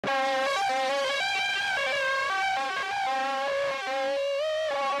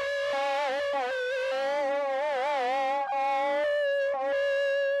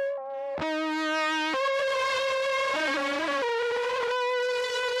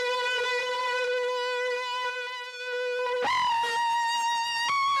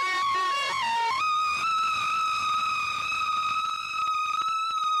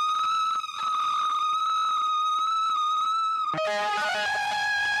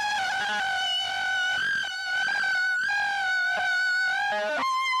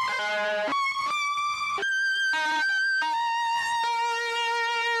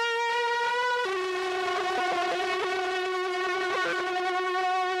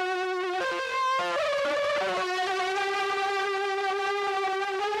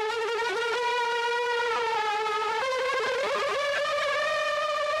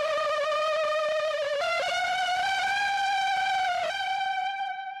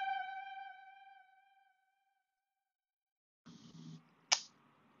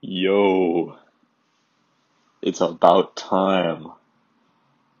Yo, it's about time.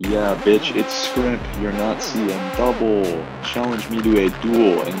 Yeah, bitch, it's Scrimp, you're not seeing double. Challenge me to a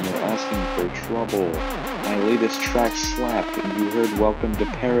duel, and you're asking for trouble. My latest track slapped, and you heard Welcome to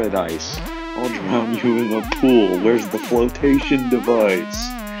Paradise. I'll drown you in a pool, where's the flotation device?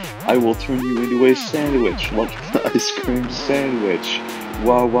 I will turn you into a sandwich, like an ice cream sandwich.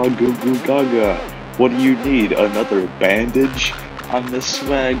 Wah wah goo goo gaga. What do you need, another bandage? I'm the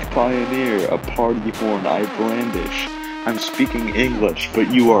swag pioneer, a party horn I brandish. I'm speaking English,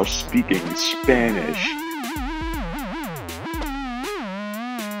 but you are speaking Spanish.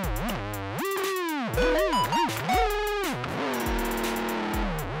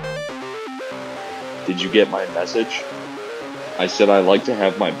 Did you get my message? I said I like to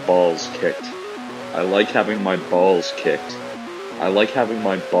have my balls kicked. I like having my balls kicked. I like having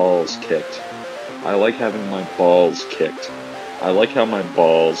my balls kicked. I like having my balls kicked. I like how my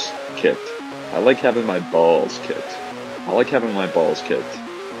balls kicked. I like having my balls kicked. I like having my balls kicked.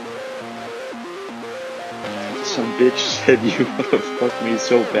 Some bitch said you wanna fuck me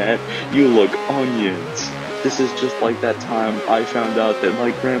so bad, you look onions. This is just like that time I found out that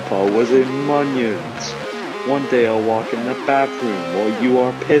my grandpa was in Munions. One day I'll walk in the bathroom while you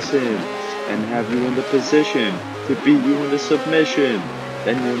are pissing, and have you in the position to beat you into submission.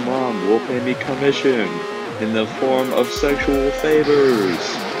 Then your mom will pay me commission in the form of sexual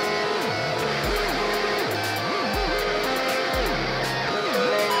favors.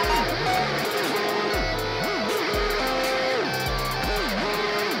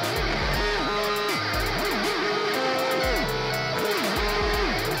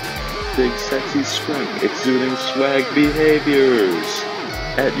 Big sexy Scrimp, exuding swag behaviors.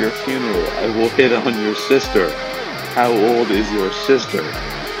 At your funeral, I will hit on your sister. How old is your sister?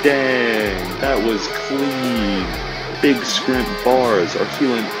 Dang, that was clean. Big Scrimp bars are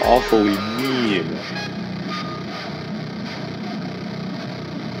feeling awfully mean.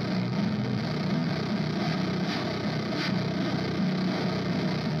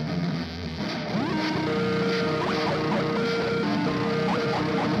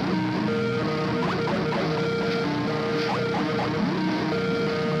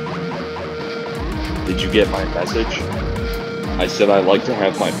 Did you get my message? I said I like to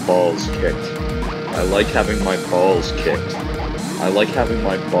have my balls kicked. I like having my balls kicked. I like having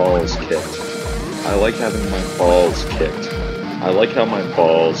my balls kicked. I like having my balls kicked. I like how my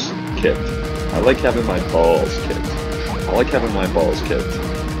balls kicked. I like having my balls kicked. I like having my balls kicked.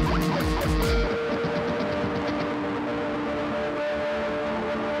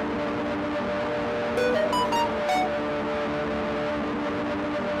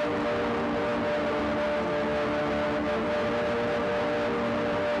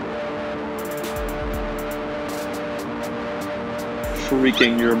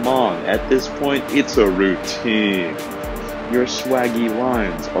 Freaking your mom. At this point, it's a routine. Your swaggy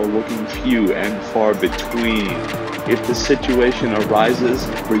lines are looking few and far between. If the situation arises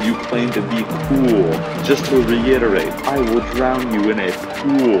where you claim to be cool, just to reiterate, I will drown you in a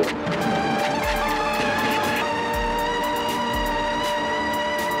pool.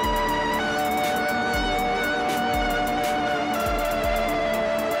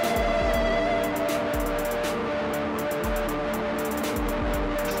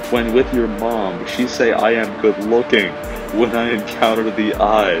 When with your mom, she say I am good looking. When I encounter the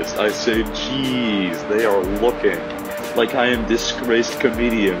eyes, I say, geez, they are looking. Like I am disgraced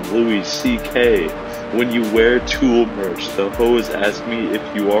comedian Louis C.K. When you wear Tool merch, the hoes ask me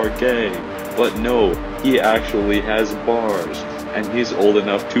if you are gay. But no, he actually has bars, and he's old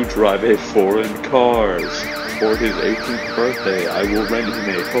enough to drive a foreign cars. For his 18th birthday, I will rent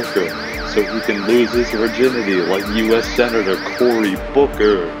him a hooker, so he can lose his virginity like U.S. Senator Cory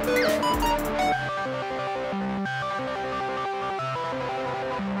Booker.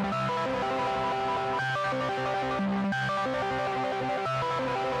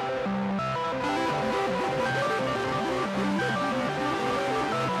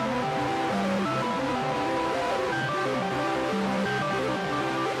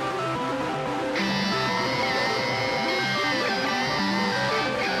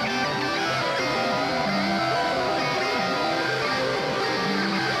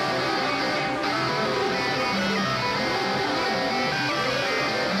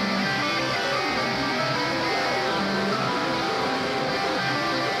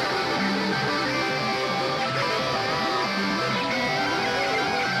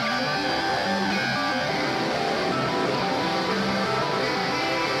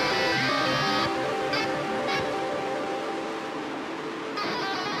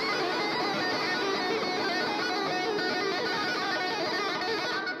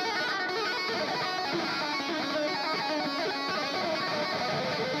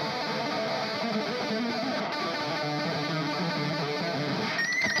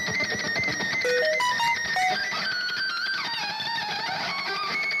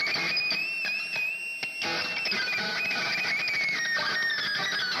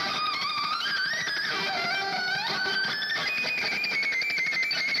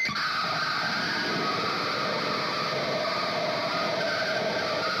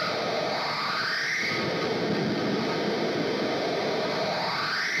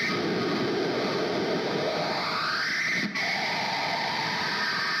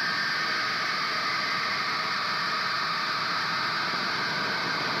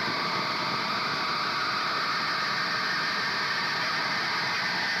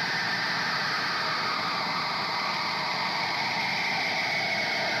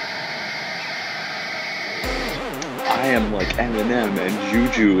 I am like Eminem and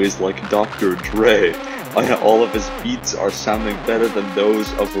Juju is like Dr. Dre. All of his beats are sounding better than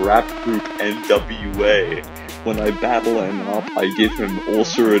those of rap group NWA. When I battle an op, I give him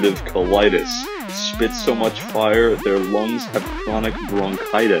ulcerative colitis. Spit so much fire, their lungs have chronic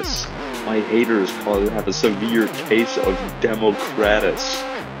bronchitis. My haters probably have a severe case of Democratus.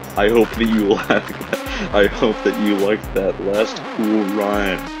 I hope that you liked that last cool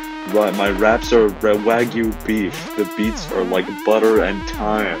rhyme. My raps are Wagyu beef. The beats are like butter and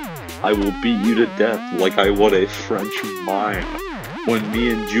thyme. I will beat you to death like I would a French mime. When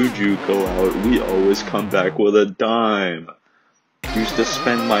me and Juju go out, we always come back with a dime. Used to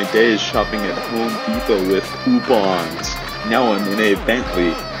spend my days shopping at Home Depot with coupons. Now I'm in a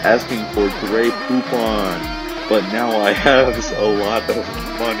Bentley, asking for Grey Poupon. But now I have a lot of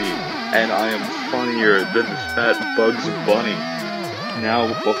money, and I am funnier than Fat Bugs Bunny. Now,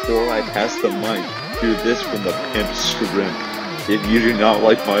 before I pass the mic, hear this from the Pimp Scrimp. If you do not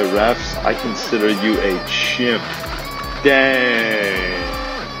like my raps, I consider you a chimp. Dang!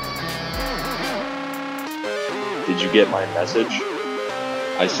 Did you get my message?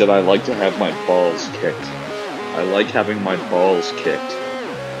 I said I like to have my balls kicked. I like having my balls kicked.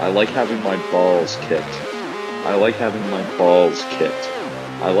 I like having my balls kicked. I like having my balls kicked.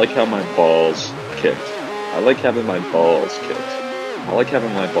 I like how my balls kicked. I like having my balls kicked. I like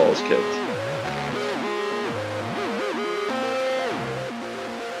having my balls kicked.